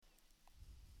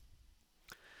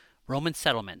Roman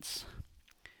settlements.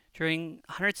 During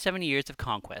 170 years of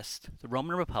conquest, the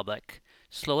Roman Republic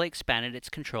slowly expanded its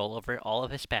control over all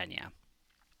of Hispania.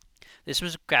 This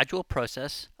was a gradual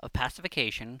process of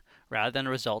pacification rather than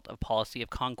a result of policy of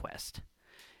conquest.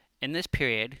 In this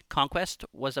period, conquest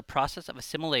was a process of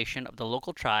assimilation of the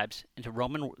local tribes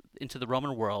into the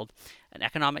Roman world and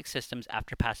economic systems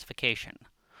after pacification.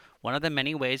 One of the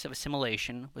many ways of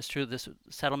assimilation was through the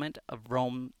settlement of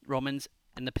Romans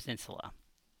in the peninsula.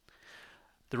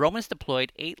 The Romans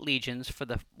deployed 8 legions for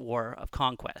the war of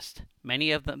conquest,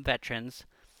 many of them veterans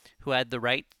who had the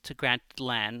right to grant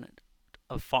land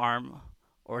of farm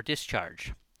or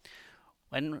discharge.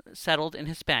 When settled in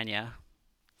Hispania,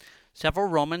 several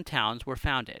Roman towns were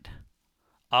founded.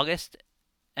 August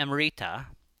Emerita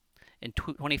in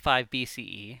 25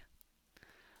 BCE.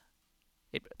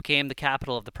 It became the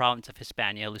capital of the province of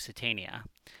Hispania Lusitania.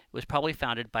 It was probably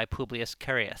founded by Publius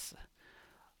Carius.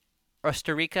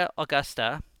 Osterica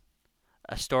Augusta,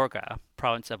 Astorga,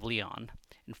 province of Leon,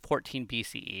 in 14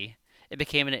 BCE. It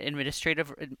became an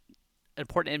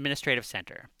important administrative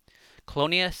center.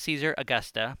 Colonia Caesar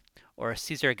Augusta, or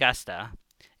Caesar Augusta,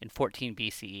 in 14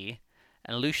 BCE,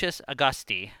 and Lucius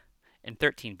Augusti in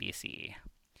 13 BCE.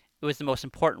 It was the most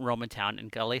important Roman town in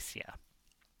Galatia.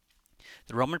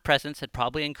 The Roman presence had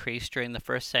probably increased during the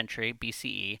 1st century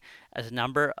BCE as a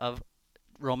number of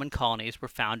Roman colonies were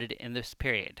founded in this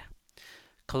period.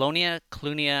 Colonia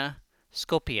Clunia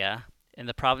Scopia in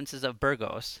the provinces of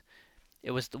Burgos.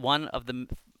 It was one of the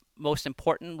most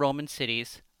important Roman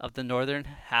cities of the northern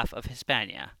half of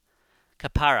Hispania.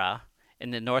 Capara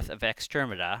in the north of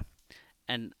Extremadura,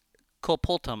 and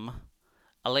Colpultum,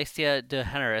 Alesia de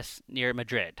Generis near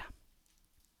Madrid.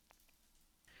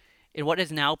 In what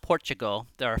is now Portugal,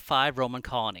 there are 5 Roman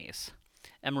colonies: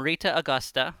 Emerita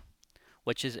Augusta,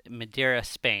 which is Madeira,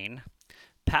 Spain;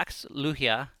 Pax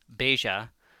Luhia, Beja;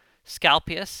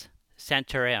 Scalpius,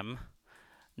 Santarem;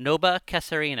 Nova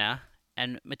Caesarina,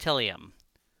 and Metilium;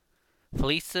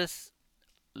 Felicis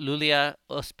Lulia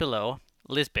Ospilo,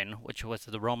 Lisbon, which was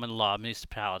the Roman law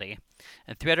municipality,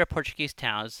 and 3 other Portuguese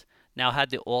towns now had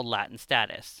the old Latin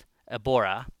status: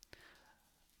 Ebora,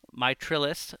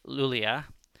 Mitrilis Lulia,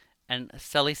 and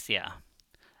Cilicia.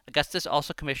 Augustus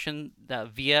also commissioned the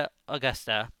Via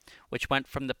Augusta, which went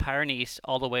from the Pyrenees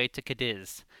all the way to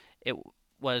Cadiz. It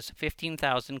was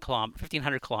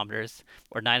 1,500 kilometers,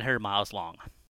 or 900 miles long.